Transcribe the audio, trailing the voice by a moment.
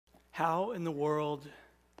How in the world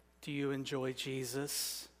do you enjoy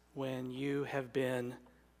Jesus when you have been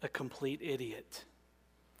a complete idiot?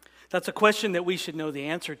 That's a question that we should know the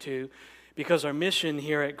answer to, because our mission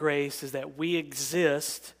here at Grace is that we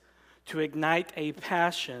exist to ignite a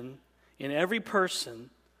passion in every person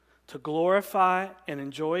to glorify and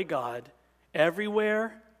enjoy God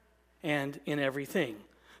everywhere and in everything.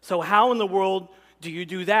 So how in the world do you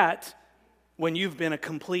do that when you've been a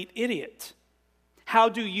complete idiot? How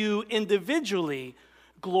do you individually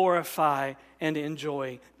glorify and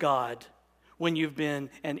enjoy God when you've been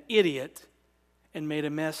an idiot and made a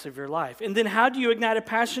mess of your life? And then how do you ignite a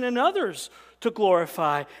passion in others to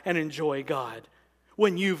glorify and enjoy God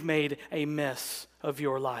when you've made a mess of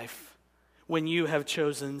your life? When you have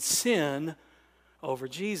chosen sin over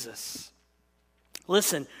Jesus?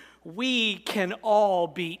 Listen, we can all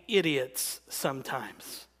be idiots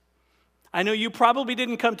sometimes. I know you probably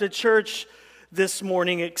didn't come to church this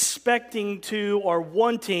morning expecting to or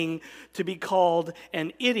wanting to be called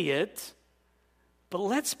an idiot, but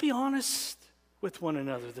let's be honest with one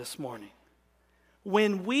another this morning.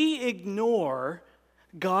 When we ignore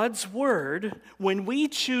God's word, when we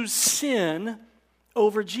choose sin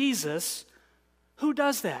over Jesus, who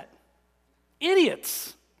does that?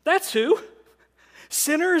 Idiots. That's who.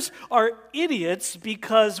 Sinners are idiots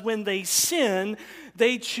because when they sin,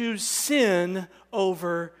 they choose sin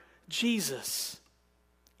over Jesus.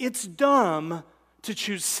 It's dumb to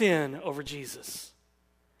choose sin over Jesus.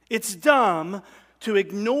 It's dumb to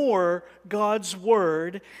ignore God's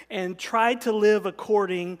word and try to live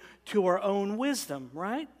according to our own wisdom,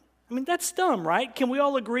 right? I mean, that's dumb, right? Can we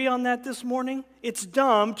all agree on that this morning? It's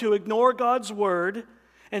dumb to ignore God's word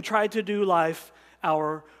and try to do life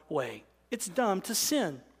our way. It's dumb to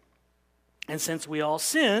sin. And since we all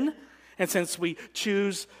sin, and since we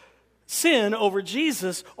choose sin over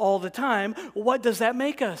Jesus all the time, what does that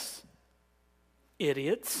make us?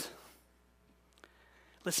 Idiots.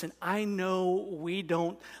 Listen, I know we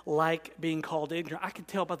don't like being called ignorant. I can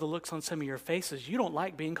tell by the looks on some of your faces, you don't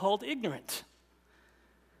like being called ignorant.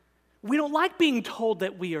 We don't like being told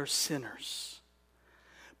that we are sinners.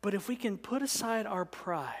 But if we can put aside our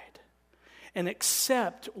pride and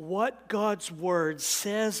accept what God's word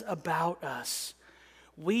says about us,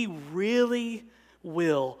 we really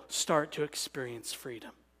will start to experience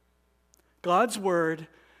freedom. God's word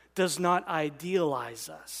does not idealize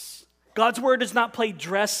us. God's word does not play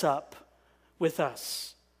dress up with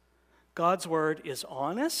us. God's word is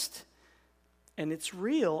honest and it's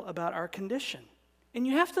real about our condition. And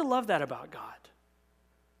you have to love that about God.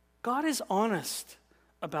 God is honest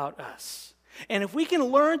about us. And if we can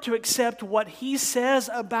learn to accept what he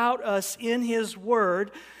says about us in his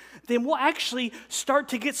word, then we'll actually start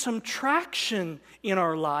to get some traction in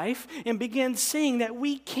our life and begin seeing that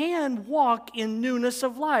we can walk in newness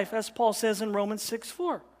of life, as Paul says in Romans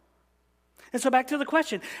 6:4. And so back to the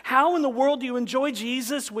question, how in the world do you enjoy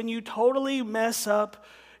Jesus when you totally mess up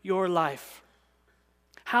your life?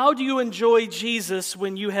 How do you enjoy Jesus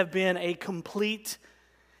when you have been a complete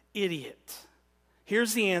idiot?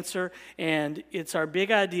 Here's the answer, and it's our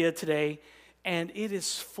big idea today, and it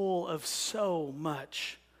is full of so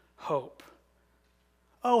much hope.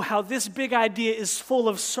 Oh, how this big idea is full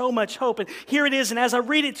of so much hope. And here it is, and as I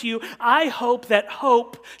read it to you, I hope that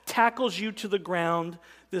hope tackles you to the ground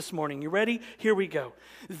this morning. You ready? Here we go.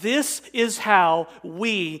 This is how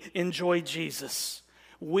we enjoy Jesus.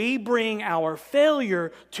 We bring our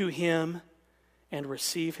failure to him and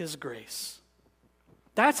receive his grace.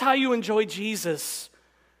 That's how you enjoy Jesus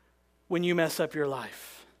when you mess up your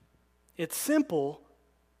life. It's simple,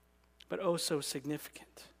 but oh so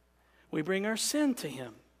significant. We bring our sin to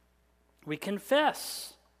him. We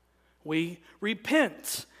confess. We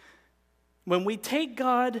repent. When we take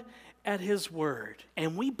God at his word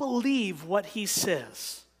and we believe what he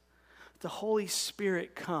says, the Holy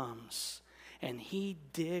Spirit comes and he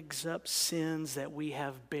digs up sins that we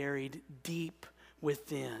have buried deep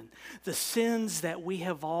within. The sins that we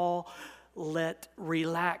have all let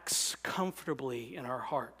relax comfortably in our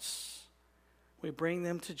hearts. We bring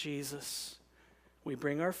them to Jesus. We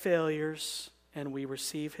bring our failures and we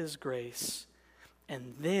receive his grace.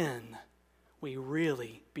 And then we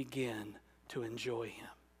really begin to enjoy him.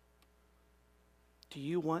 Do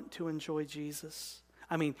you want to enjoy Jesus?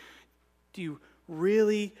 I mean, do you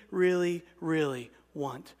really, really, really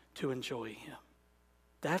want to enjoy him?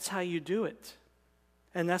 That's how you do it.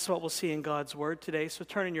 And that's what we'll see in God's word today. So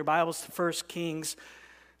turn in your Bibles to 1 Kings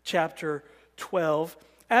chapter 12.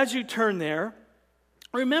 As you turn there,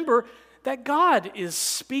 remember that God is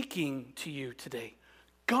speaking to you today.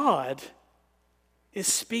 God is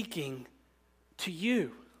speaking to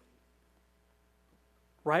you.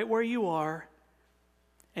 right where you are,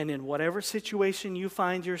 and in whatever situation you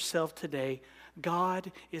find yourself today,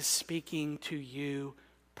 God is speaking to you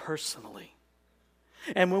personally.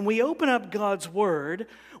 And when we open up God's Word,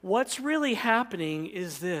 what's really happening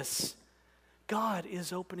is this: God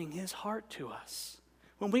is opening His heart to us.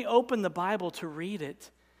 When we open the Bible to read it,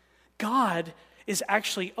 God is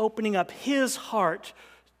actually opening up His heart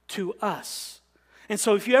to us. And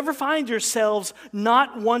so if you ever find yourselves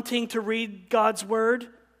not wanting to read God's Word,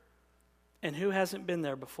 and who hasn't been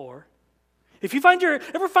there before? If you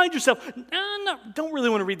ever find yourself, don't really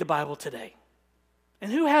want to read the Bible today,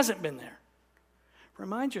 and who hasn't been there?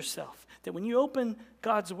 Remind yourself that when you open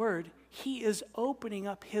God's Word, He is opening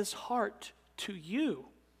up His heart to you.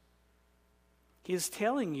 He is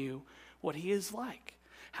telling you what He is like,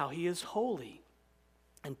 how He is holy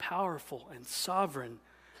and powerful and sovereign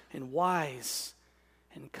and wise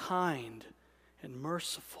and kind and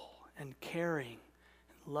merciful and caring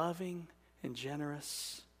and loving and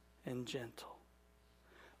generous and gentle.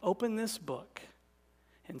 Open this book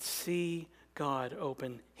and see God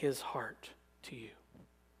open His heart to you.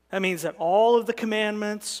 That means that all of the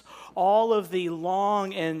commandments, all of the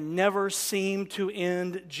long and never seem to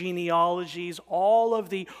end genealogies, all of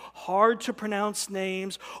the hard to pronounce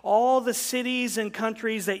names, all the cities and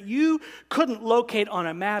countries that you couldn't locate on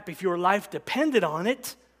a map if your life depended on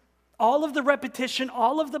it, all of the repetition,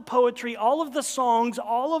 all of the poetry, all of the songs,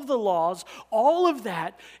 all of the laws, all of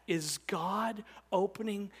that is God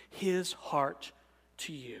opening His heart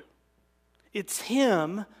to you. It's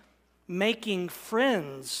Him making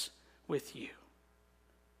friends with you.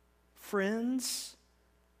 Friends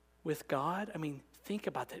with God? I mean, think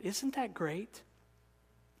about that. Isn't that great?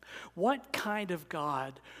 What kind of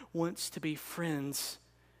God wants to be friends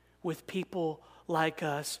with people like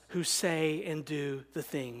us who say and do the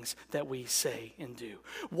things that we say and do?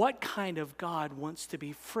 What kind of God wants to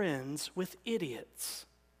be friends with idiots?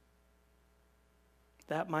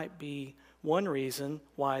 That might be one reason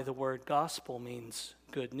why the word gospel means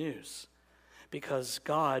good news, because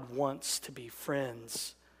God wants to be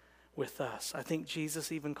friends with us. I think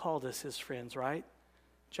Jesus even called us His friends, right?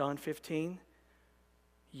 John 15,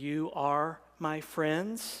 you are my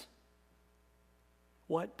friends.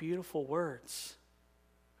 What beautiful words.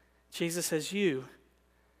 Jesus says, you,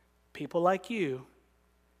 people like you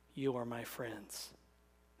are my friends.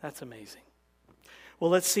 That's amazing.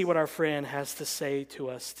 Well, let's see what our friend has to say to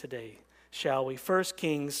us today, shall we? 1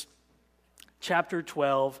 Kings chapter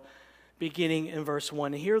 12, beginning in verse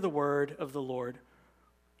 1. Hear the word of the Lord.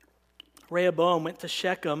 Rehoboam went to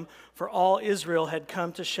Shechem, for all Israel had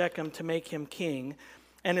come to Shechem to make him king.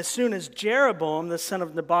 And as soon as Jeroboam, the son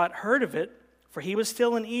of Nebat, heard of it, for he was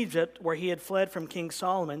still in Egypt, where he had fled from King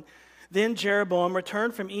Solomon, then Jeroboam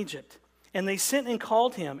returned from Egypt. And they sent and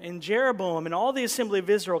called him. And Jeroboam and all the assembly of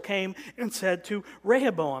Israel came and said to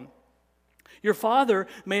Rehoboam, your father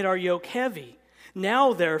made our yoke heavy.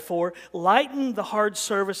 Now, therefore, lighten the hard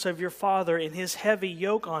service of your father and his heavy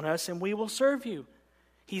yoke on us, and we will serve you.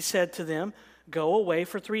 He said to them, go away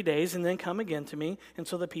for 3 days, and then come again to me. And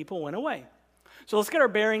so the people went away. So let's get our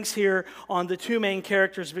bearings here on the two main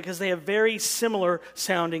characters, because they have very similar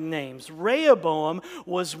sounding names. Rehoboam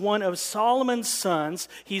was one of Solomon's sons.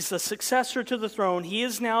 He's the successor to the throne. He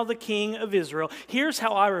is now the king of Israel. Here's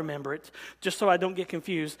how I remember it, just so I don't get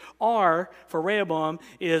confused. R for Rehoboam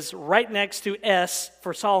is right next to S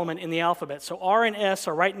for Solomon in the alphabet. So R and S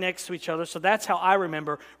are right next to each other. So that's how I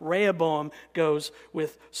remember Rehoboam goes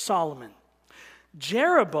with Solomon.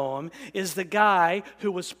 Jeroboam is the guy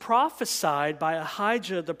who was prophesied by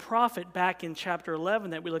Ahijah the prophet back in chapter 11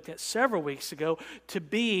 that we looked at several weeks ago to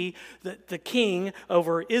be the king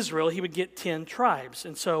over Israel. He would get 10 tribes.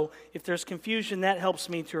 And so if there's confusion, that helps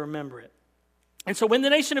me to remember it. And so when the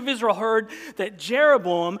nation of Israel heard that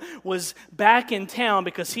Jeroboam was back in town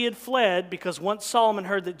because he had fled, because once Solomon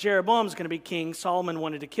heard that Jeroboam was going to be king, Solomon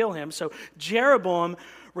wanted to kill him. So Jeroboam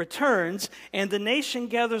returns, and the nation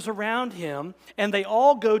gathers around him, and they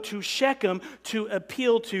all go to Shechem to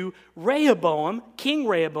appeal to Rehoboam, King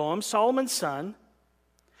Rehoboam, Solomon's son.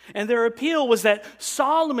 And their appeal was that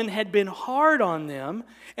Solomon had been hard on them,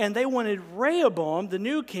 and they wanted Rehoboam, the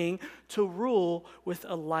new king, to rule with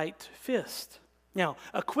a light fist. Now,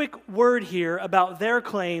 a quick word here about their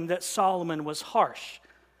claim that Solomon was harsh.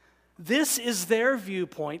 This is their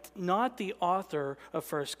viewpoint, not the author of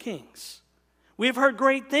 1 Kings. We've heard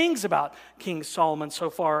great things about King Solomon so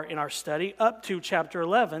far in our study, up to chapter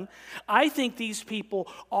 11. I think these people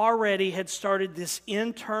already had started this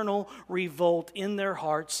internal revolt in their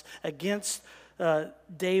hearts against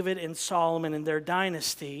David and Solomon and their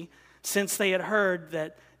dynasty, since they had heard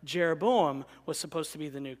that Jeroboam was supposed to be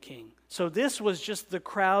the new king. So this was just the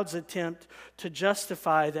crowd's attempt to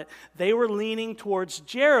justify that they were leaning towards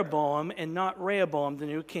Jeroboam and not Rehoboam, the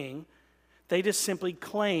new king. They just simply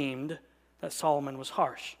claimed that Solomon was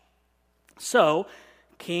harsh. So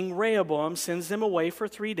King Rehoboam sends them away for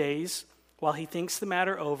 3 days while he thinks the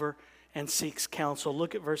matter over and seeks counsel.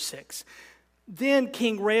 Look at verse 6. Then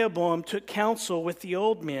King Rehoboam took counsel with the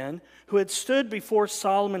old men who had stood before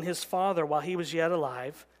Solomon his father while he was yet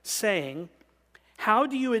alive, saying, "How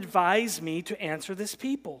do you advise me to answer this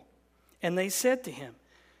people?" And they said to him,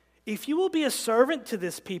 "If you will be a servant to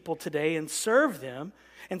this people today and serve them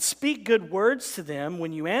and speak good words to them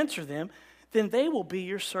when you answer them, then they will be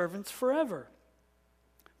your servants forever."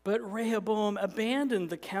 But Rehoboam abandoned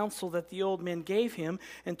the counsel that the old men gave him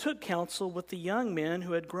and took counsel with the young men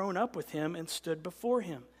who had grown up with him and stood before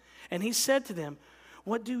him. And he said to them,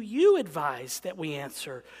 "What do you advise that we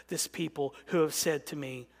answer this people who have said to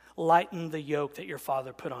me, 'Lighten the yoke that your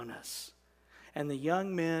father put on us'?" And the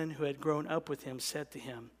young men who had grown up with him said to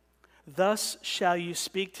him, "Thus shall you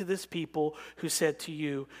speak to this people who said to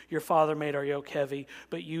you, 'Your father made our yoke heavy,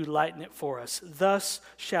 but you lighten it for us.' Thus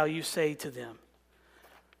shall you say to them,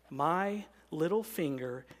 'My little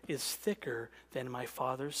finger is thicker than my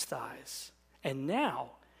father's thighs. And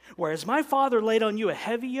now, whereas my father laid on you a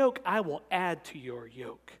heavy yoke, I will add to your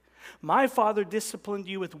yoke. My father disciplined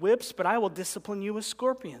you with whips, but I will discipline you with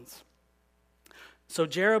scorpions.'" So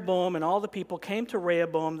Jeroboam and all the people came to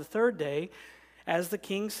Rehoboam the third day, as the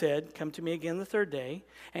king said, "Come to me again the third day."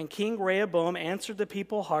 And King Rehoboam answered the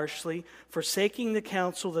people harshly, forsaking the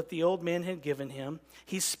counsel that the old men had given him.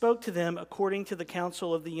 He spoke to them according to the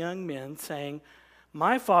counsel of the young men, saying,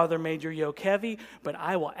 "My father made your yoke heavy, but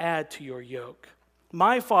I will add to your yoke.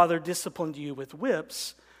 My father disciplined you with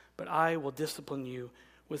whips, but I will discipline you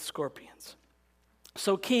with scorpions."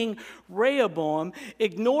 So King Rehoboam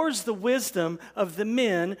ignores the wisdom of the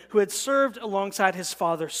men who had served alongside his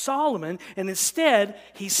father Solomon, and instead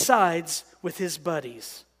he sides with his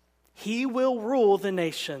buddies. He will rule the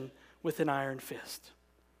nation with an iron fist.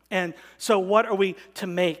 And so what are we to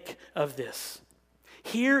make of this?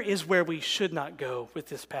 Here is where we should not go with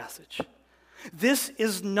this passage. This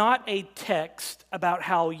is not a text about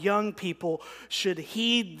how young people should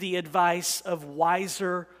heed the advice of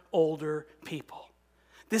wiser, older people.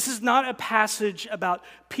 This is not a passage about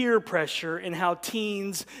peer pressure and how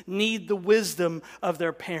teens need the wisdom of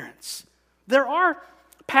their parents. There are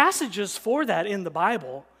passages for that in the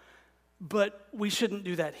Bible, but we shouldn't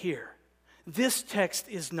do that here. This text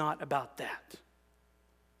is not about that.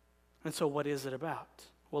 And so what is it about?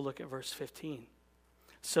 We'll look at verse 15.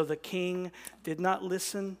 "So the king did not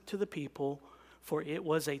listen to the people, for it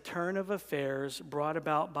was a turn of affairs brought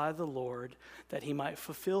about by the Lord, that he might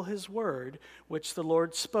fulfill his word, which the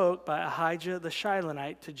Lord spoke by Ahijah the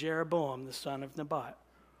Shilonite to Jeroboam the son of Nebat."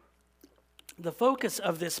 The focus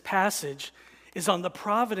of this passage is on the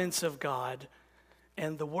providence of God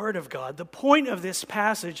and the word of God. The point of this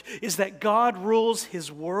passage is that God rules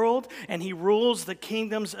his world and he rules the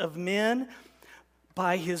kingdoms of men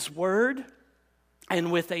by his word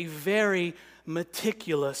and with a very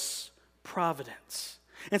meticulous providence.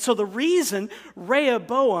 And so the reason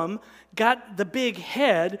Rehoboam got the big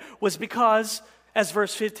head was because, as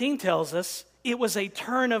verse 15 tells us, it was a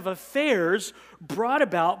turn of affairs brought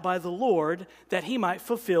about by the Lord that he might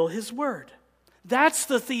fulfill his word. That's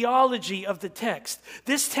the theology of the text.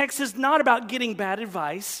 This text is not about getting bad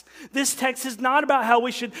advice. This text is not about how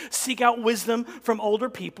we should seek out wisdom from older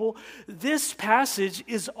people. This passage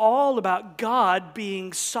is all about God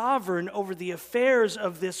being sovereign over the affairs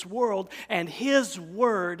of this world and his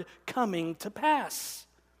word coming to pass.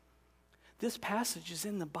 This passage is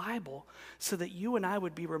in the Bible so that you and I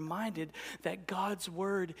would be reminded that God's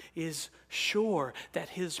word is sure, that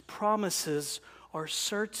his promises are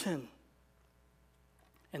certain,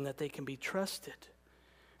 and that they can be trusted,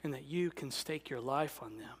 and that you can stake your life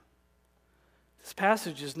on them. This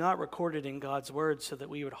passage is not recorded in God's word so that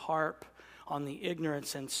we would harp on the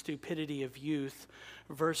ignorance and stupidity of youth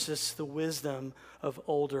versus the wisdom of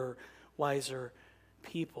older, wiser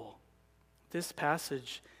people. This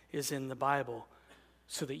passage is in the Bible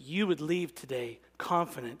so that you would leave today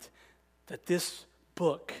confident that this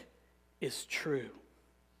book is true,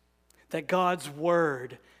 that God's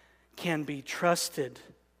word can be trusted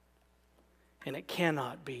and it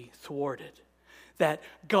cannot be thwarted, that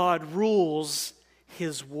God rules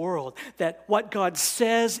his world, that what God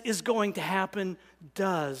says is going to happen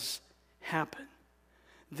does happen.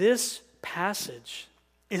 This passage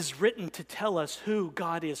is written to tell us who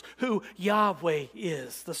God is, who Yahweh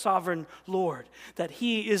is, the sovereign Lord, that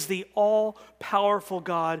He is the all-powerful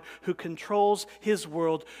God who controls His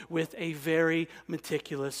world with a very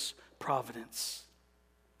meticulous providence.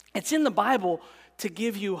 It's in the Bible to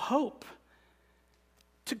give you hope,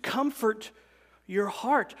 to comfort your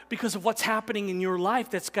heart because of what's happening in your life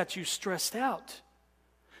that's got you stressed out,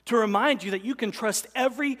 to remind you that you can trust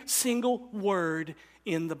every single word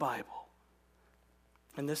in the Bible.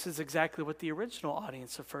 And this is exactly what the original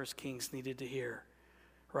audience of 1 Kings needed to hear,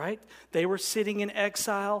 right? They were sitting in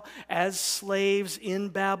exile as slaves in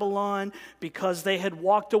Babylon because they had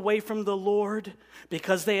walked away from the Lord,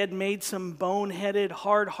 because they had made some boneheaded,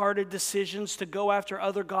 hard-hearted decisions to go after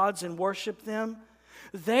other gods and worship them.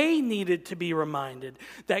 They needed to be reminded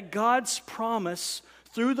that God's promise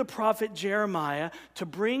through the prophet Jeremiah to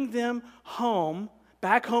bring them home,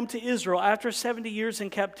 back home to Israel after 70 years in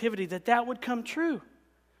captivity, that would come true.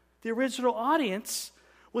 The original audience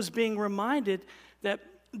was being reminded that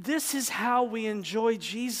this is how we enjoy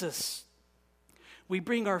Jesus. We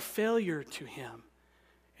bring our failure to Him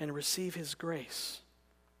and receive His grace.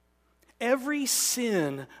 Every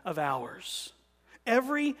sin of ours,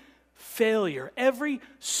 every failure, every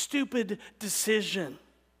stupid decision,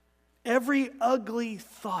 every ugly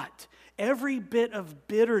thought, every bit of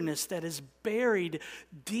bitterness that is buried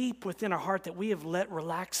deep within our heart that we have let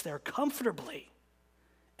relax there comfortably,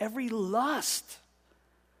 every lust,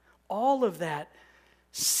 all of that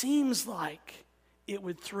seems like it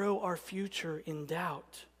would throw our future in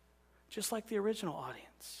doubt, just like the original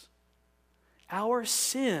audience. Our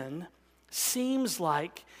sin seems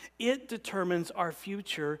like it determines our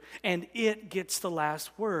future and it gets the last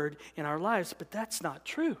word in our lives, but that's not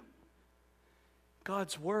true.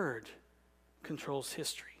 God's word controls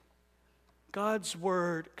history. God's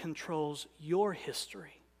word controls your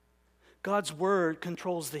history. God's word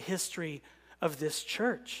controls the history of this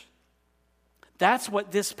church. That's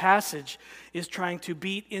what this passage is trying to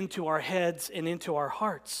beat into our heads and into our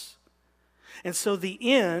hearts. And so the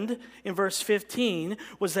end in verse 15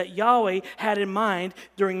 was that Yahweh had in mind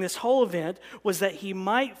during this whole event was that He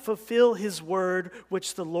might fulfill His word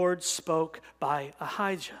which the Lord spoke by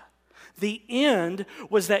Ahijah. The end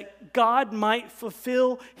was that God might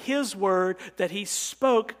fulfill His word that He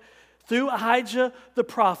spoke through Ahijah the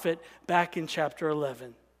prophet back in chapter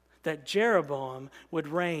 11, that Jeroboam would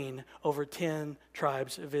reign over 10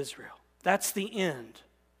 tribes of Israel. That's the end.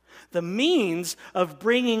 The means of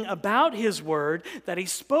bringing about His word that He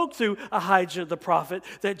spoke through Ahijah the prophet,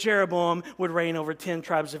 that Jeroboam would reign over 10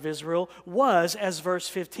 tribes of Israel, was, as verse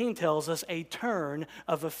 15 tells us, a turn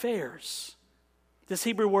of affairs. This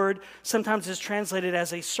Hebrew word sometimes is translated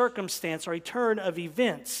as a circumstance or a turn of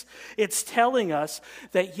events. It's telling us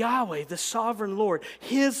that Yahweh, the sovereign Lord,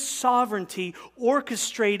 His sovereignty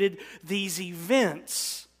orchestrated these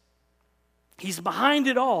events. He's behind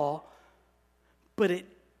it all, but it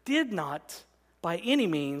did not, by any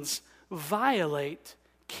means, violate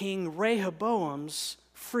King Rehoboam's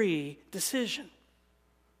free decision.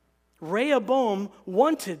 Rehoboam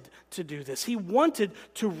wanted to do this. He wanted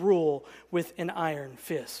to rule with an iron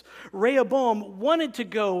fist. Rehoboam wanted to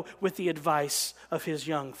go with the advice of his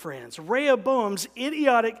young friends. Rehoboam's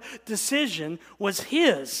idiotic decision was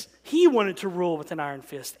his. He wanted to rule with an iron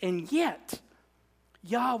fist. And yet,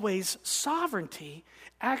 Yahweh's sovereignty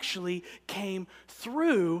actually came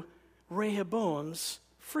through Rehoboam's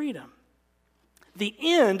freedom. The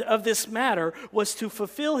end of this matter was to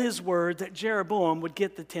fulfill His word that Jeroboam would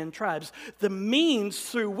get the 10 tribes. The means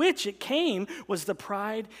through which it came was the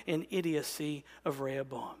pride and idiocy of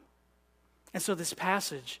Rehoboam. And so this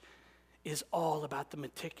passage is all about the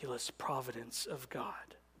meticulous providence of God.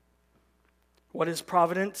 What is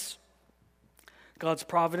providence? God's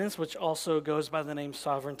providence, which also goes by the name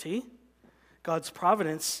sovereignty. God's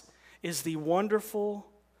providence is the wonderful,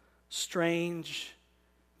 strange,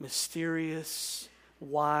 mysterious,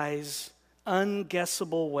 wise,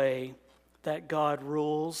 unguessable way that God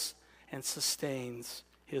rules and sustains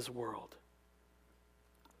His world.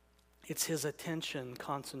 It's His attention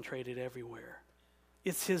concentrated everywhere.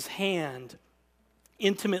 It's His hand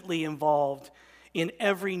intimately involved in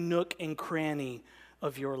every nook and cranny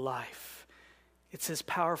of your life. It's His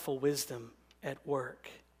powerful wisdom at work.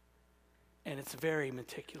 And it's very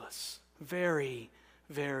meticulous. Very,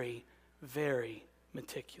 very, very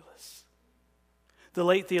meticulous. The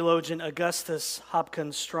late theologian Augustus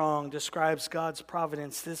Hopkins Strong describes God's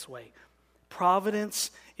providence this way. Providence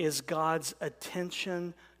is God's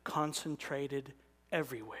attention concentrated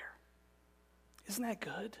everywhere. Isn't that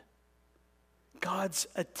good? God's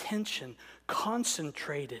attention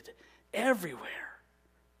concentrated everywhere.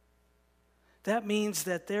 That means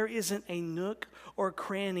that there isn't a nook or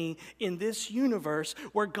cranny in this universe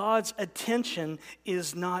where God's attention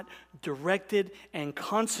is not directed and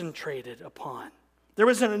concentrated upon. There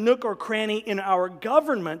isn't a nook or cranny in our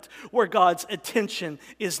government where God's attention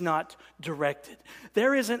is not directed.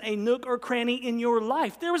 There isn't a nook or cranny in your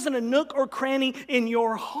life. There isn't a nook or cranny in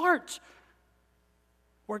your heart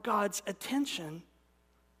where God's attention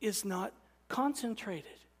is not concentrated.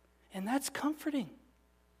 And that's comforting.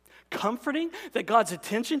 Comforting that God's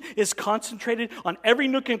attention is concentrated on every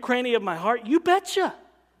nook and cranny of my heart? You betcha.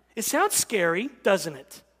 It sounds scary, doesn't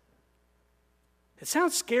it? It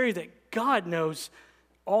sounds scary that God knows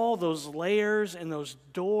all those layers and those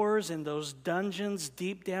doors and those dungeons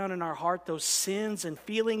deep down in our heart, those sins and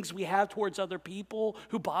feelings we have towards other people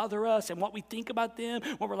who bother us and what we think about them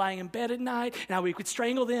when we're lying in bed at night and how we could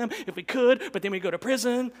strangle them if we could, but then we go to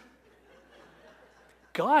prison.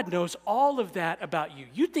 God knows all of that about you.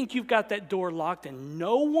 You think you've got that door locked and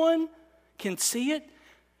no one can see it?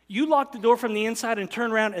 You lock the door from the inside and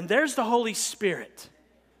turn around and there's the Holy Spirit.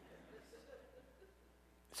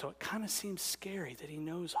 So it kind of seems scary that he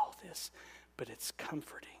knows all this, but it's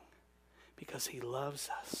comforting because he loves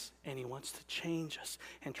us and he wants to change us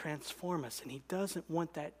and transform us, and he doesn't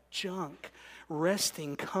want that junk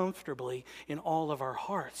resting comfortably in all of our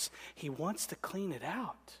hearts. He wants to clean it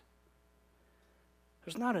out.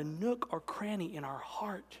 There's not a nook or cranny in our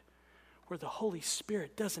heart where the Holy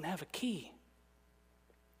Spirit doesn't have a key.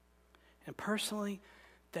 And personally,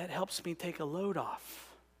 that helps me take a load off.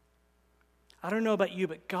 I don't know about you,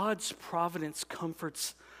 but God's providence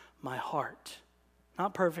comforts my heart.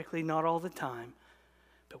 Not perfectly, not all the time,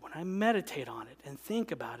 but when I meditate on it and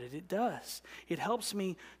think about it, it does. It helps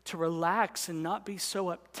me to relax and not be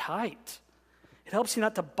so uptight. It helps me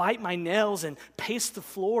not to bite my nails and pace the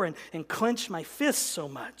floor and clench my fists so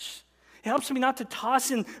much. It helps me not to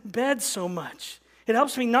toss in bed so much. It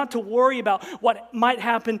helps me not to worry about what might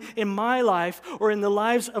happen in my life or in the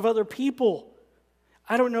lives of other people.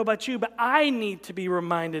 I don't know about you, but I need to be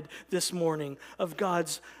reminded this morning of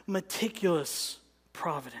God's meticulous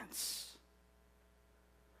providence.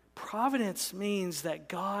 Providence means that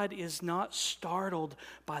God is not startled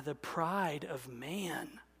by the pride of man.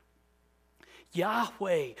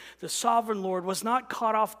 Yahweh, the sovereign Lord, was not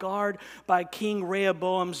caught off guard by King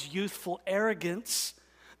Rehoboam's youthful arrogance.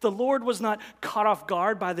 The Lord was not caught off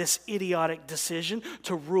guard by this idiotic decision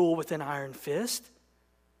to rule with an iron fist.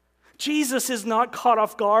 Jesus is not caught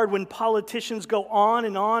off guard when politicians go on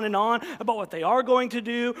and on and on about what they are going to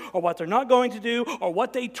do or what they're not going to do or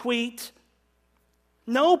what they tweet.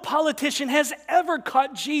 No politician has ever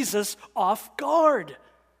caught Jesus off guard.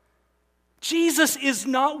 Jesus is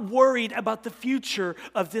not worried about the future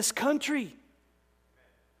of this country.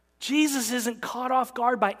 Jesus isn't caught off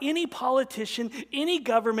guard by any politician, any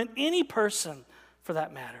government, any person for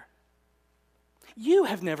that matter. You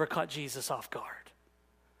have never caught Jesus off guard.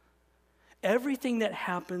 Everything that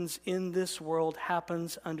happens in this world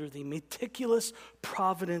happens under the meticulous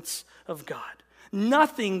providence of God.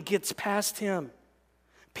 Nothing gets past him.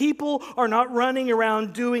 People are not running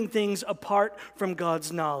around doing things apart from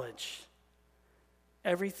God's knowledge.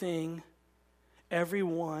 Everything,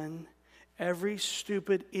 everyone, every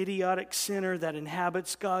stupid, idiotic sinner that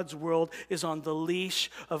inhabits God's world is on the leash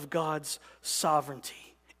of God's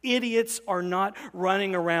sovereignty. Idiots are not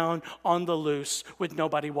running around on the loose with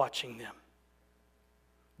nobody watching them.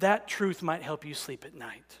 That truth might help you sleep at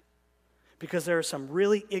night. Because there are some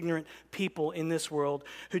really ignorant people in this world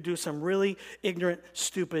who do some really ignorant,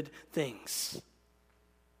 stupid things.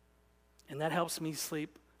 And that helps me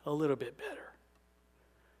sleep a little bit better.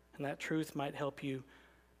 And that truth might help you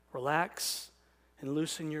relax and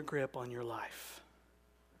loosen your grip on your life.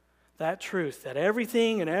 That truth, that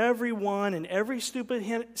everything and everyone and every stupid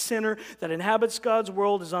sinner that inhabits God's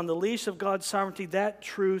world is on the leash of God's sovereignty, that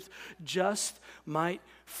truth just might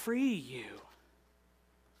free you.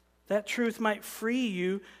 That truth might free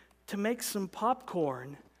you to make some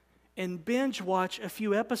popcorn and binge watch a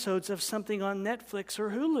few episodes of something on Netflix or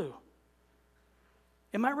Hulu.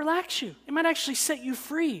 It might relax you. It might actually set you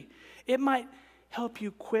free. It might help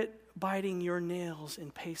you quit biting your nails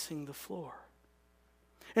and pacing the floor.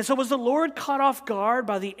 And so was the Lord caught off guard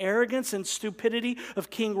by the arrogance and stupidity of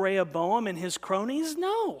King Rehoboam and his cronies?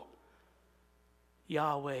 No.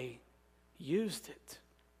 Yahweh used it.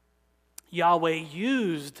 Yahweh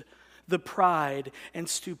used the pride and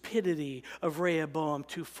stupidity of Rehoboam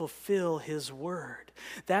to fulfill his word.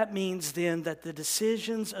 That means then that the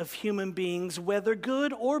decisions of human beings, whether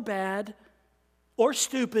good or bad or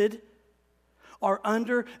stupid, are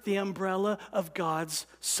under the umbrella of God's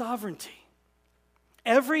sovereignty.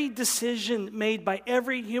 Every decision made by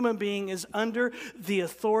every human being is under the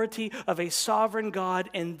authority of a sovereign God,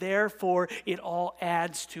 and therefore it all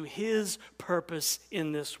adds to his purpose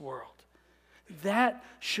in this world. That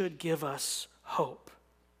should give us hope.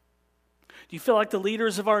 Do you feel like the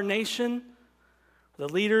leaders of our nation, the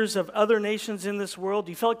leaders of other nations in this world,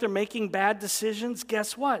 do you feel like they're making bad decisions?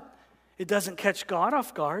 Guess what? It doesn't catch God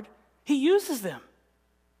off guard. He uses them.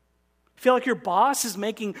 Feel like your boss is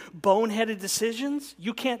making boneheaded decisions?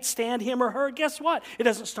 You can't stand him or her? Guess what? It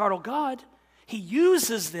doesn't startle God. He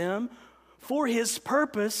uses them for his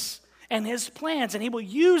purpose and his plans, and he will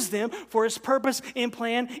use them for his purpose and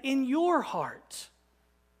plan in your heart.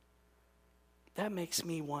 That makes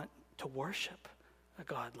me want to worship a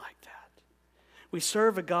God like that. We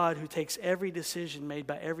serve a God who takes every decision made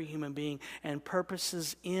by every human being and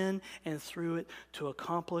purposes in and through it to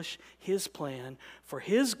accomplish his plan for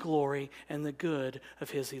his glory and the good of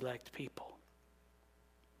his elect people.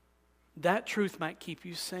 That truth might keep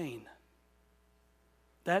you sane.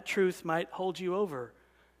 That truth might hold you over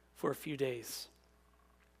for a few days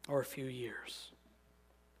or a few years.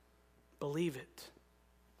 Believe it.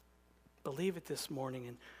 Believe it this morning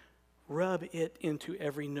and rub it into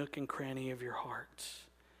every nook and cranny of your heart.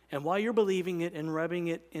 And while you're believing it and rubbing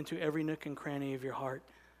it into every nook and cranny of your heart,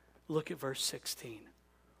 look at verse 16.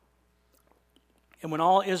 And when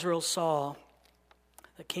all Israel saw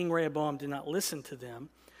that King Rehoboam did not listen to them,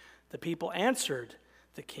 the people answered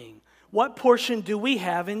the king, "What portion do we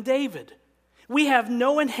have in David? We have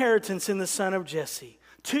no inheritance in the son of Jesse.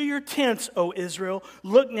 To your tents, O Israel.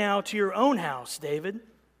 Look now to your own house, David."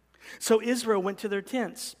 So Israel went to their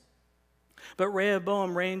tents. But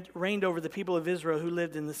Rehoboam reigned over the people of Israel who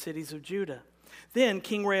lived in the cities of Judah. Then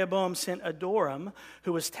King Rehoboam sent Adoram,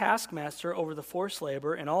 who was taskmaster over the forced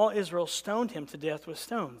labor, and all Israel stoned him to death with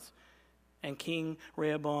stones. And King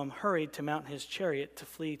Rehoboam hurried to mount his chariot to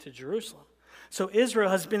flee to Jerusalem. So Israel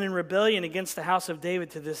has been in rebellion against the house of David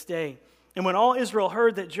to this day. And when all Israel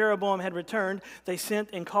heard that Jeroboam had returned, they sent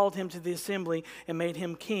and called him to the assembly and made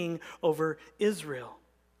him king over Israel.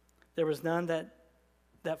 There was none that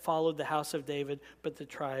followed the house of David, but the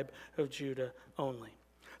tribe of Judah only.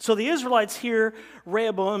 So the Israelites hear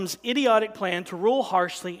Rehoboam's idiotic plan to rule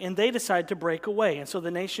harshly, and they decide to break away. And so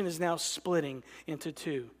the nation is now splitting into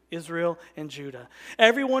two, Israel and Judah.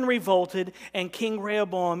 Everyone revolted, and King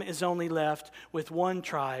Rehoboam is only left with one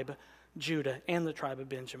tribe, Judah, and the tribe of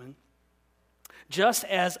Benjamin, just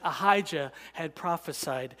as Ahijah had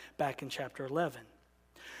prophesied back in chapter 11.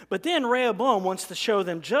 But then Rehoboam wants to show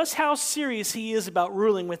them just how serious he is about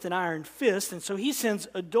ruling with an iron fist, and so he sends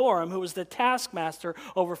Adoram, who was the taskmaster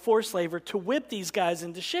over forced labor, to whip these guys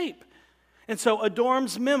into shape. And so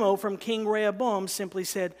Adoram's memo from King Rehoboam simply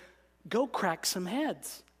said, "Go crack some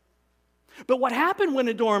heads." But what happened when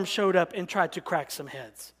Adoram showed up and tried to crack some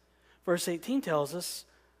heads? Verse 18 tells us,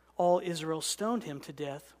 all Israel stoned him to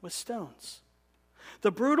death with stones.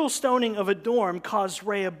 The brutal stoning of Adoram caused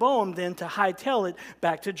Rehoboam then to hightail it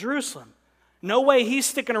back to Jerusalem. No way he's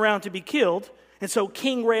sticking around to be killed. And so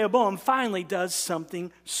King Rehoboam finally does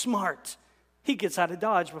something smart. He gets out of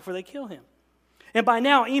Dodge before they kill him. And by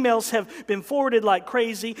now, emails have been forwarded like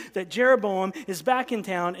crazy that Jeroboam is back in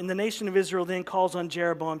town, and the nation of Israel then calls on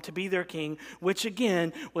Jeroboam to be their king, which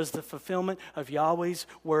again was the fulfillment of Yahweh's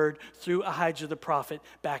word through Ahijah the prophet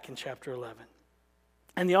back in chapter 11.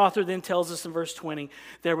 And the author then tells us in verse 20,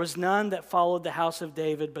 there was none that followed the house of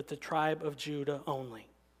David, but the tribe of Judah only.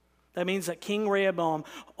 That means that King Rehoboam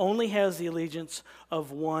only has the allegiance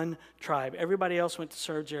of one tribe. Everybody else went to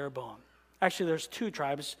serve Jeroboam. Actually, there's two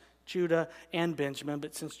tribes, Judah and Benjamin,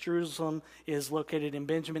 but since Jerusalem is located in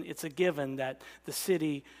Benjamin, it's a given that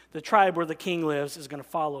the tribe where the king lives, is going to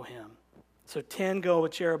follow him. So 10 go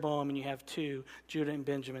with Jeroboam, and you have 2, Judah and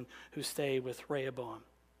Benjamin, who stay with Rehoboam.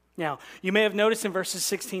 Now, you may have noticed in verses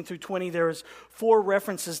 16 through 20, there is 4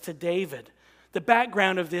 references to David. The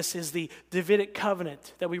background of this is the Davidic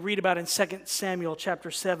covenant that we read about in 2 Samuel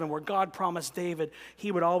chapter 7, where God promised David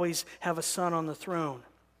he would always have a son on the throne.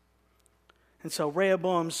 And so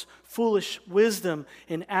Rehoboam's foolish wisdom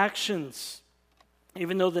and actions,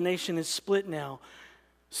 even though the nation is split now,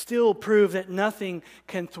 still prove that nothing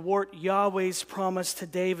can thwart Yahweh's promise to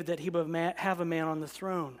David that he would have a man on the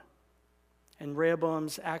throne. And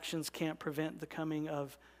Rehoboam's actions can't prevent the coming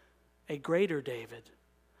of a greater David,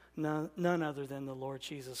 none other than the Lord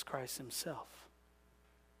Jesus Christ himself.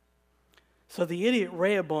 So the idiot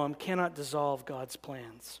Rehoboam cannot dissolve God's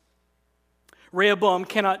plans. Rehoboam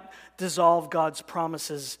cannot dissolve God's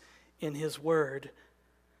promises in his word,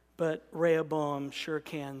 but Rehoboam sure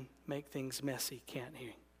can make things messy, can't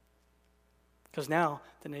he? Because now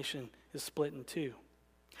the nation is split in two.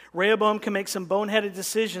 Rehoboam can make some boneheaded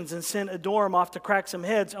decisions and send Adoram off to crack some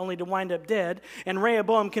heads only to wind up dead. And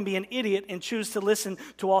Rehoboam can be an idiot and choose to listen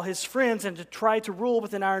to all his friends and to try to rule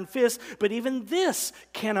with an iron fist. But even this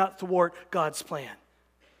cannot thwart God's plan.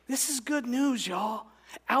 This is good news, y'all.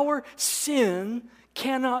 Our sin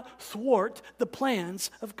cannot thwart the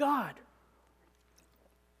plans of God.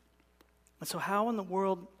 And so how in the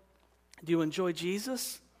world do you enjoy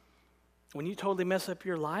Jesus? When you totally mess up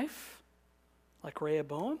your life? Like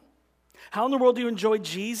Rehoboam? How in the world do you enjoy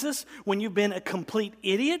Jesus when you've been a complete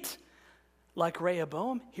idiot? Like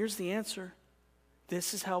Rehoboam? Here's the answer.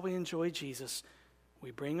 This is how we enjoy Jesus. We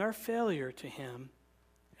bring our failure to him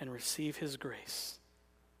and receive his grace.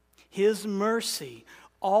 His mercy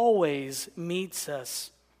always meets us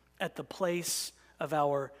at the place of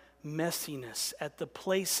our messiness, at the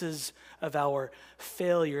places of our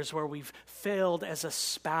failures, where we've failed as a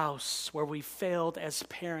spouse, where we've failed as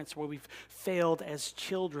parents, where we've failed as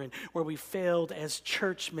children, where we failed as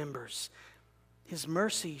church members. His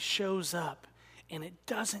mercy shows up, and it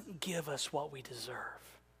doesn't give us what we deserve.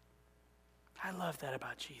 I love that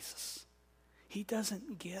about Jesus. He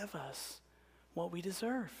doesn't give us what we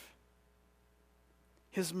deserve.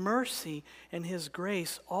 His mercy and his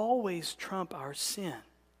grace always trump our sin.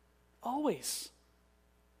 Always.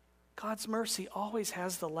 God's mercy always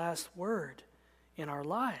has the last word in our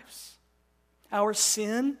lives. Our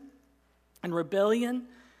sin and rebellion,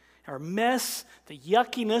 our mess, the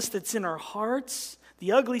yuckiness that's in our hearts,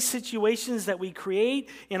 the ugly situations that we create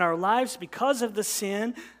in our lives because of the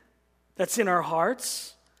sin that's in our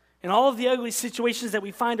hearts, and all of the ugly situations that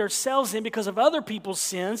we find ourselves in because of other people's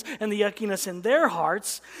sins and the yuckiness in their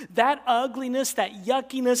hearts, that ugliness, that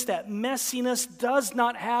yuckiness, that messiness does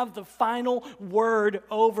not have the final word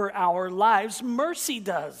over our lives. Mercy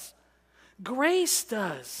does. Grace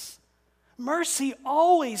does. Mercy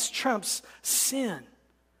always trumps sin.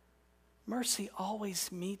 Mercy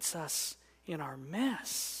always meets us in our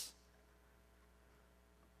mess.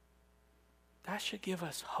 That should give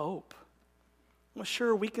us hope. Well,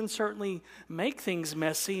 sure, we can certainly make things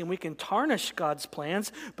messy and we can tarnish God's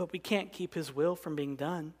plans, but we can't keep his will from being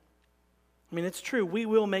done. I mean, it's true. We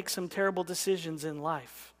will make some terrible decisions in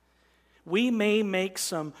life. We may make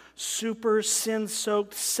some super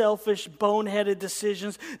sin-soaked, selfish, boneheaded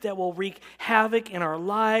decisions that will wreak havoc in our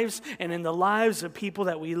lives and in the lives of people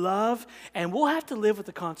that we love, and we'll have to live with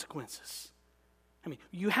the consequences. I mean,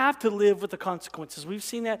 you have to live with the consequences. We've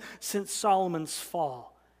seen that since Solomon's fall.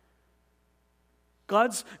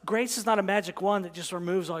 God's grace is not a magic wand that just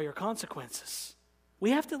removes all your consequences.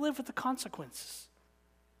 We have to live with the consequences.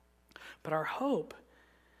 But our hope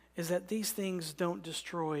is that these things don't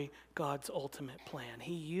destroy God's ultimate plan.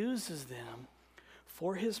 He uses them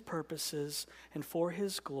for his purposes and for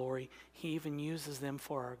his glory. He even uses them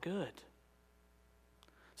for our good.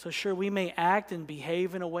 So sure, we may act and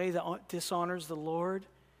behave in a way that dishonors the Lord.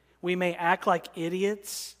 We may act like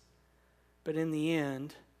idiots, but in the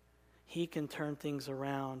end, he can turn things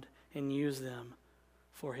around and use them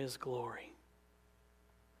for his glory.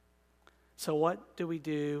 So what do we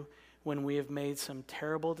do when we have made some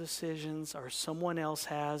terrible decisions or someone else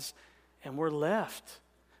has and we're left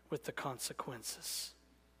with the consequences?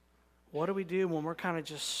 What do we do when we're kind of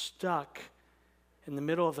just stuck in the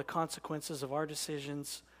middle of the consequences of our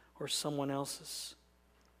decisions or someone else's?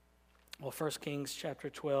 Well, 1 Kings chapter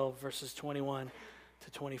 12, verses 21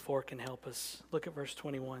 to 24 can help us. Look at verse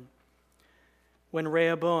 21. When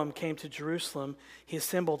Rehoboam came to Jerusalem, he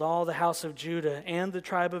assembled all the house of Judah and the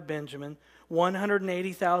tribe of Benjamin,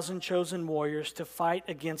 180,000 chosen warriors to fight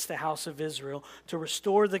against the house of Israel, to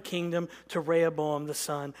restore the kingdom to Rehoboam the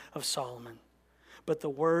son of Solomon. But the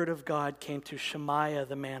word of God came to Shemaiah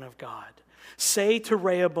the man of God. Say to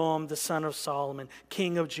Rehoboam the son of Solomon,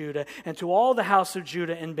 king of Judah, and to all the house of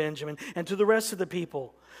Judah and Benjamin, and to the rest of the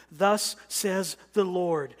people, thus says the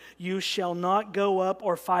Lord, you shall not go up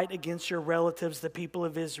or fight against your relatives, the people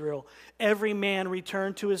of Israel. Every man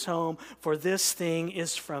return to his home, for this thing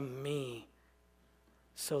is from me.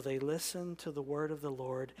 So they listened to the word of the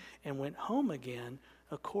Lord and went home again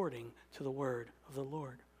according to the word of the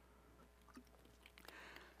Lord.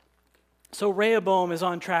 So Rehoboam is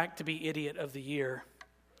on track to be idiot of the year.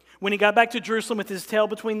 When he got back to Jerusalem with his tail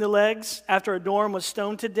between the legs after Adoram was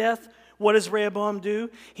stoned to death, what does Rehoboam do?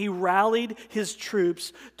 He rallied his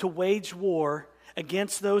troops to wage war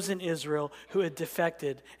against those in Israel who had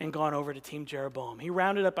defected and gone over to Team Jeroboam. He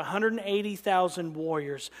rounded up 180,000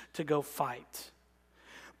 warriors to go fight.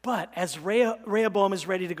 But as Rehoboam is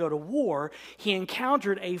ready to go to war, he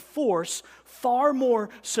encountered a force far more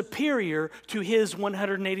superior to his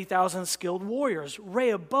 180,000 skilled warriors.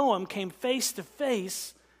 Rehoboam came face to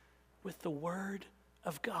face with the word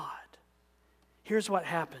of God. Here's what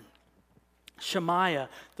happened. Shemaiah,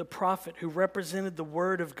 the prophet who represented the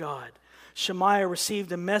word of God, Shemaiah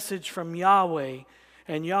received a message from Yahweh,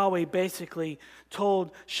 and Yahweh basically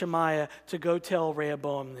told Shemaiah to go tell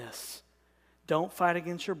Rehoboam this: don't fight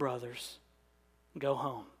against your brothers. Go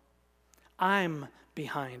home. I'm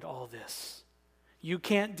behind all this. You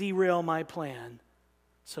can't derail my plan,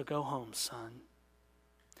 so go home, son.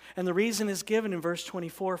 And the reason is given in verse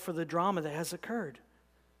 24 for the drama that has occurred.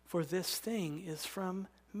 For this thing is from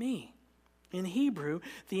me. In Hebrew,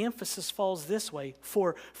 the emphasis falls this way: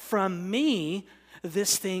 for from me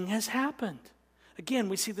this thing has happened. Again,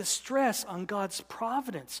 we see the stress on God's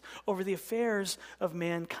providence over the affairs of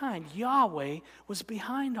mankind. Yahweh was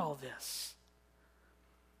behind all this.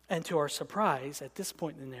 And to our surprise, at this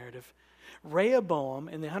point in the narrative, Rehoboam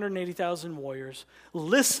and the 180,000 warriors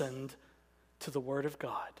listened to the word of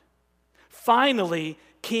God. Finally,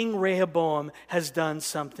 King Rehoboam has done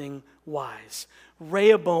something wise.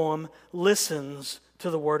 Rehoboam listens to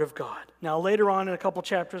the word of God. Now, later on in a couple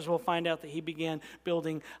chapters, we'll find out that he began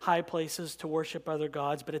building high places to worship other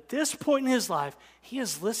gods. But at this point in his life, he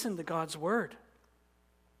has listened to God's word.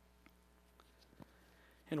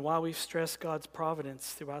 And while we've stressed God's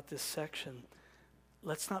providence throughout this section,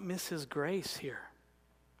 let's not miss his grace here.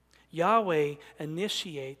 Yahweh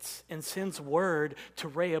initiates and sends word to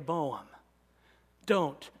Rehoboam: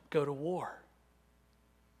 don't go to war.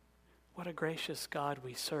 What a gracious God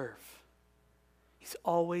we serve. He's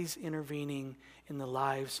always intervening in the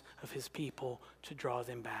lives of his people to draw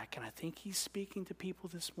them back. And I think he's speaking to people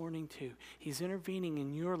this morning too. He's intervening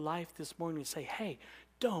in your life this morning to say, hey,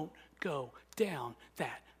 don't go down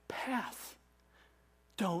that path.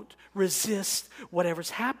 Don't resist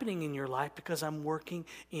whatever's happening in your life because I'm working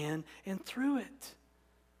in and through it.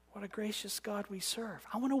 What a gracious God we serve.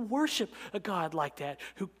 I want to worship a God like that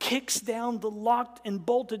who kicks down the locked and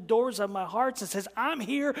bolted doors of my heart and says, I'm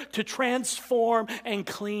here to transform and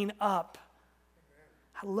clean up.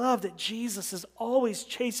 I love that Jesus is always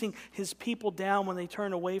chasing his people down when they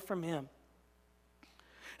turn away from him.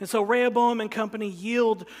 And so Rehoboam and company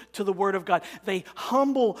yield to the word of God. They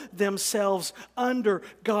humble themselves under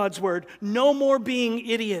God's word. No more being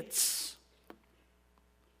idiots.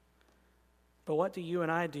 But what do you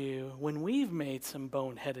and I do when we've made some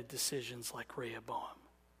boneheaded decisions like Rehoboam?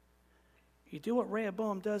 You do what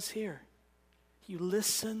Rehoboam does here. You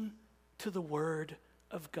listen to the word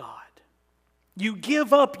of God. You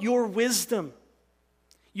give up your wisdom.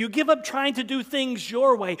 You give up trying to do things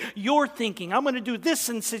your way, your thinking. I'm going to do this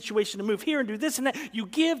in situation to move here and do this and that. You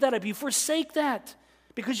give that up. You forsake that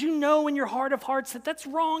because you know in your heart of hearts that that's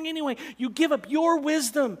wrong anyway. You give up your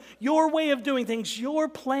wisdom, your way of doing things, your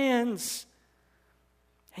plans.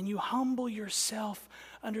 And you humble yourself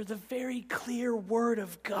under the very clear word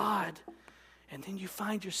of God. And then you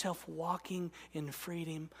find yourself walking in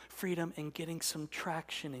freedom and getting some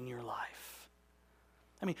traction in your life.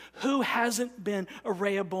 I mean, who hasn't been a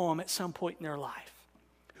Rehoboam at some point in their life?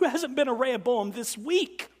 Who hasn't been a Rehoboam this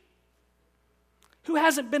week? Who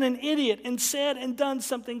hasn't been an idiot and said and done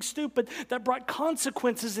something stupid that brought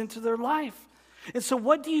consequences into their life? And so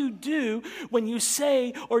what do you do when you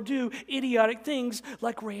say or do idiotic things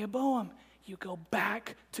like Rehoboam? You go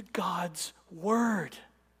back to God's word.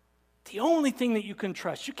 The only thing that you can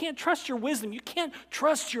trust. You can't trust your wisdom. You can't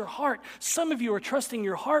trust your heart. Some of you are trusting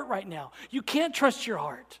your heart right now. You can't trust your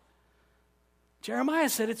heart. Jeremiah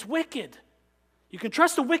said it's wicked. You can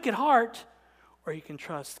trust a wicked heart, or you can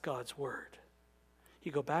trust God's word.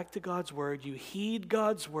 You go back to God's word. You heed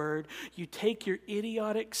God's word. You take your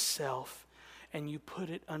idiotic self and you put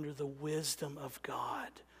it under the wisdom of God,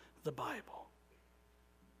 the Bible.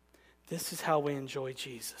 This is how we enjoy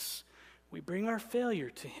Jesus. We bring our failure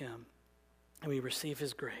to him and we receive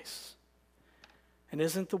his grace. And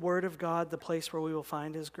isn't the word of God the place where we will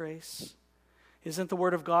find his grace? Isn't the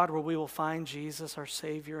word of God where we will find Jesus, our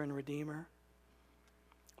Savior and Redeemer?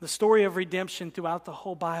 The story of redemption throughout the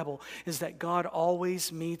whole Bible is that God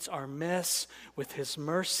always meets our mess with his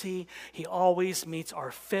mercy. He always meets our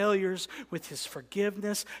failures with his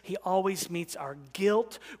forgiveness. He always meets our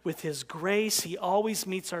guilt with his grace. He always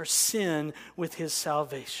meets our sin with his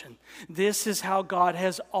salvation. This is how God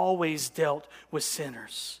has always dealt with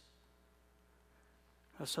sinners.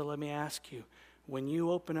 So let me ask you, when you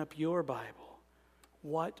open up your Bible,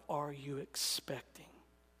 what are you expecting?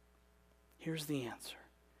 Here's the answer.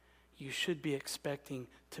 You should be expecting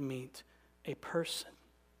to meet a person,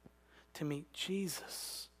 to meet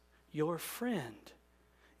Jesus, your friend,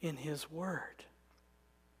 in his word.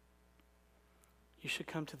 You should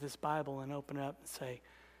come to this Bible and open it up and say,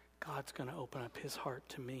 God's going to open up his heart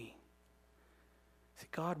to me. See,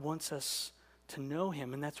 God wants us to know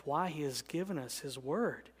him, and that's why he has given us his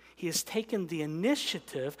word. He has taken the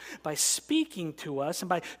initiative by speaking to us and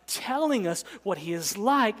by telling us what he is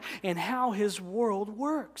like and how his world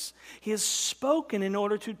works. He has spoken in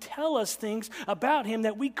order to tell us things about him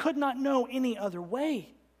that we could not know any other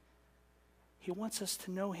way. He wants us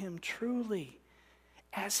to know him truly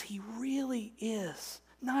as he really is,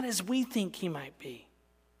 not as we think he might be.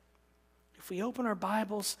 If we open our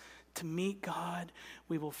Bibles to meet God,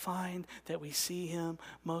 we will find that we see him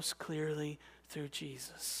most clearly through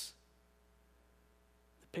Jesus.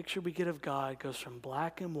 The picture we get of God goes from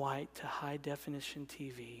black and white to high definition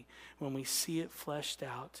TV when we see it fleshed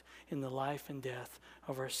out in the life and death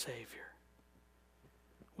of our Savior.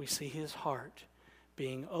 We see his heart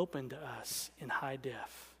being open to us in high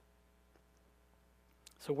def.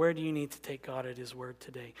 So where do you need to take God at his word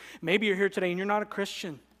today? Maybe you're here today and you're not a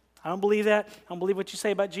Christian. I don't believe that. I don't believe what you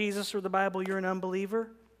say about Jesus or the Bible. You're an unbeliever.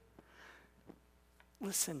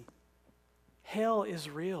 Listen, hell is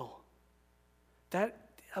real. That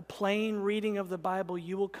a plain reading of the Bible,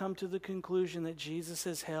 you will come to the conclusion that Jesus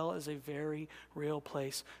says hell is a very real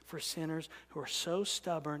place for sinners who are so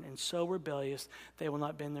stubborn and so rebellious they will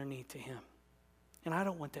not bend their knee to him. And I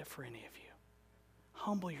don't want that for any of you.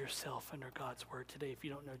 Humble yourself under God's word today if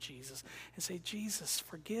you don't know Jesus and say, Jesus,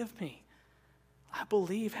 forgive me. I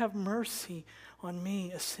believe, have mercy on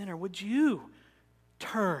me, a sinner. Would you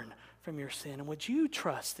turn from your sin and would you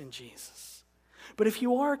trust in Jesus? But if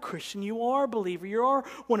you are a Christian, you are a believer, you are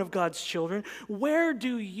one of God's children, where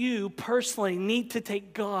do you personally need to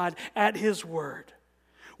take God at his word?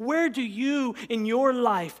 Where do you in your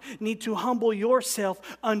life need to humble yourself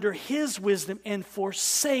under his wisdom and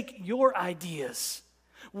forsake your ideas?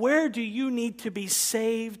 Where do you need to be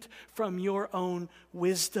saved from your own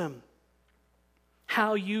wisdom?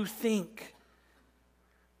 How you think?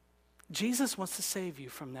 Jesus wants to save you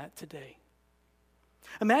from that today.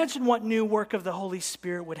 Imagine what new work of the Holy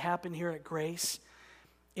Spirit would happen here at Grace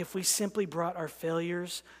if we simply brought our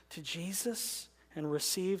failures to Jesus and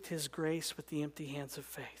received his grace with the empty hands of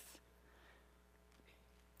faith.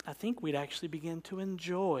 I think we'd actually begin to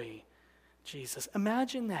enjoy Jesus.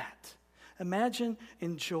 Imagine that. Imagine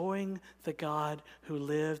enjoying the God who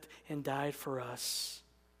lived and died for us,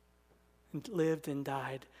 and lived and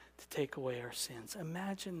died to take away our sins.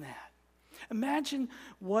 Imagine that. Imagine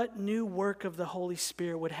what new work of the Holy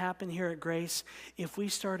Spirit would happen here at Grace if we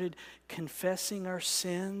started confessing our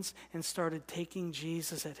sins and started taking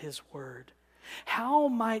Jesus at his word. How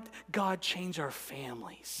might God change our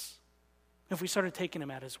families if we started taking him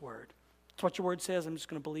at his word? It's what your word says. I'm just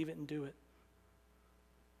going to believe it and do it.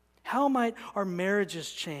 How might our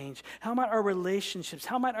marriages change? How might our relationships?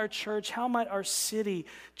 How might our church? How might our city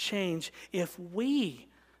change if we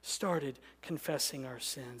started confessing our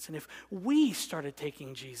sins and if we started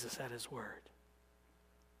taking Jesus at his word?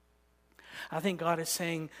 I think God is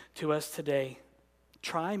saying to us today,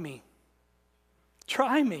 try me.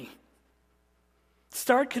 Try me.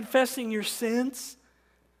 Start confessing your sins.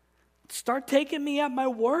 Start taking me at my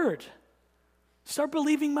word. Start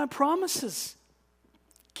believing my promises.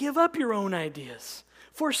 Give up your own ideas.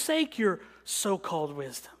 Forsake your so-called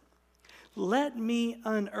wisdom. Let me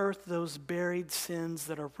unearth those buried sins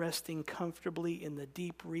that are resting comfortably in the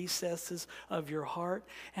deep recesses of your heart,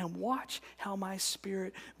 and watch how my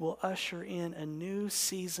Spirit will usher in a new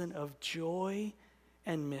season of joy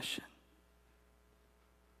and mission.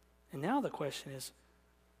 And now the question is,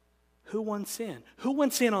 who wants in? Who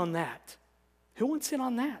wants in on that? Who wants in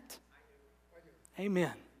on that?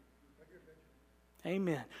 Amen.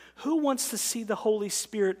 Amen. Who wants to see the Holy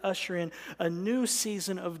Spirit usher in a new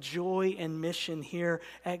season of joy and mission here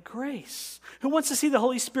at Grace? Who wants to see the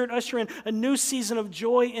Holy Spirit usher in a new season of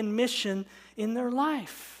joy and mission in their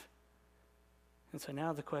life? And so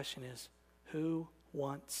now the question is, who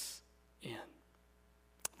wants in?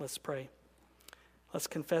 Let's pray. Let's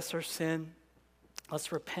confess our sin.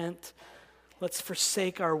 Let's repent. Let's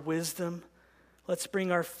forsake our wisdom. Let's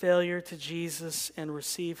bring our failure to Jesus and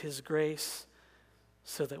receive his grace,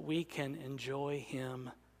 so that we can enjoy him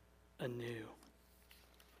anew.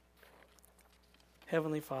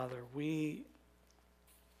 Heavenly Father, we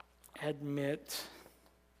admit,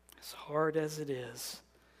 as hard as it is,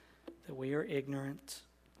 that we are ignorant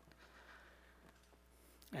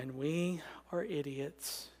and we are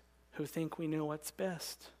idiots who think we know what's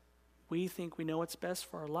best. We think we know what's best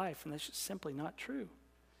for our life, and that's just simply not true.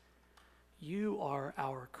 You are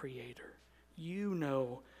our creator. You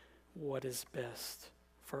know what is best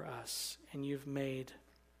for us, and you've made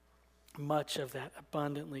much of that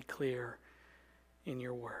abundantly clear in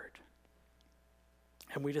your word.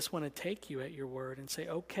 And we just want to take you at your word and say,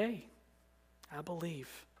 okay, I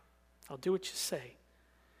believe. I'll do what you say.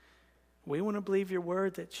 We want to believe your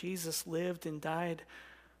word that Jesus lived and died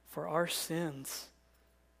for our sins.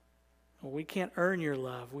 We can't earn your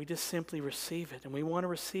love. We just simply receive it. And we want to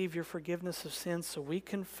receive your forgiveness of sins. So we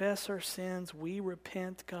confess our sins. We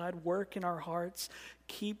repent. God, work in our hearts.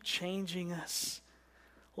 Keep changing us.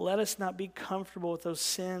 Let us not be comfortable with those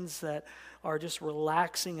sins that are just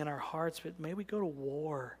relaxing in our hearts, but may we go to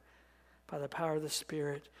war by the power of the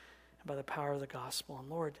Spirit and by the power of the gospel. And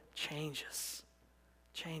Lord, change us.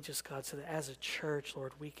 Change us, God, so that as a church,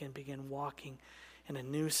 Lord, we can begin walking in a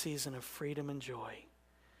new season of freedom and joy.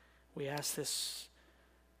 We ask this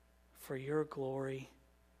for your glory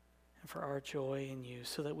and for our joy in you,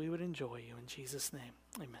 so that we would enjoy you. In Jesus' name,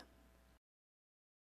 amen.